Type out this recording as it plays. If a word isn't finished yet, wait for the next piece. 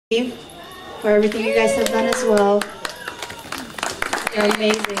for everything you guys have done as well. You're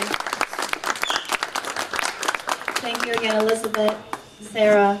amazing. Thank you again, Elizabeth,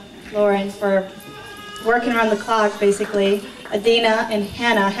 Sarah, Lauren, for working around the clock, basically. Adina and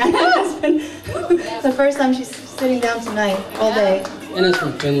Hannah. Hannah has been the first time she's sitting down tonight, all day. Anna's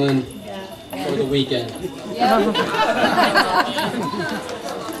from Finland for the weekend. Yeah.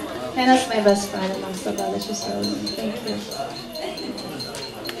 Hannah's my best friend, and I'm so glad that she's so. Thank you.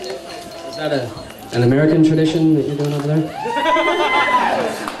 Is that an American tradition that you're doing over there?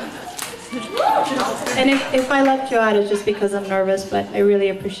 And if I left you out, it's just because I'm nervous, but I really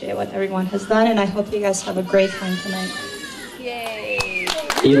appreciate what everyone has done, and I hope you guys have a great time tonight. Yay!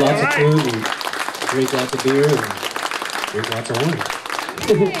 Eat lots of food and drink lots of beer and drink lots of wine.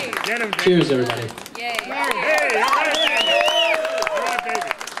 Cheers, everybody. Yay!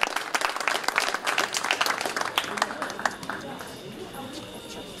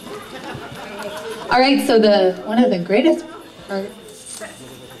 All right, so one of the greatest parts.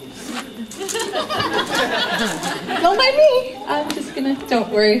 Don't mind me. I'm just gonna, don't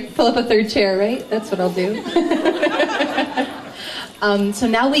worry, pull up a third chair, right? That's what I'll do. So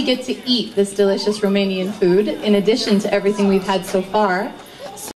now we get to eat this delicious Romanian food, in addition to everything we've had so far.